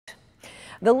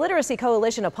The Literacy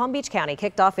Coalition of Palm Beach County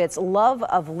kicked off its Love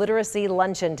of Literacy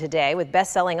Luncheon today with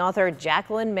best-selling author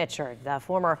Jacquelyn Mitchard. The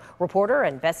former reporter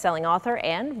and best-selling author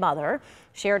and mother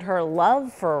shared her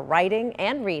love for writing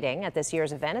and reading at this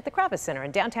year's event at the Kravis Center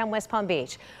in downtown West Palm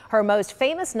Beach. Her most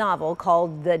famous novel,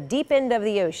 called The Deep End of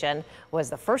the Ocean, was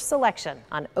the first selection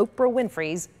on Oprah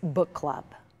Winfrey's book club.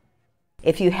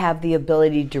 If you have the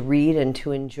ability to read and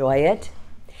to enjoy it,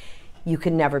 you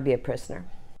can never be a prisoner.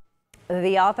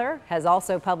 The author has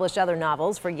also published other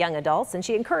novels for young adults, and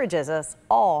she encourages us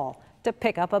all to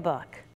pick up a book.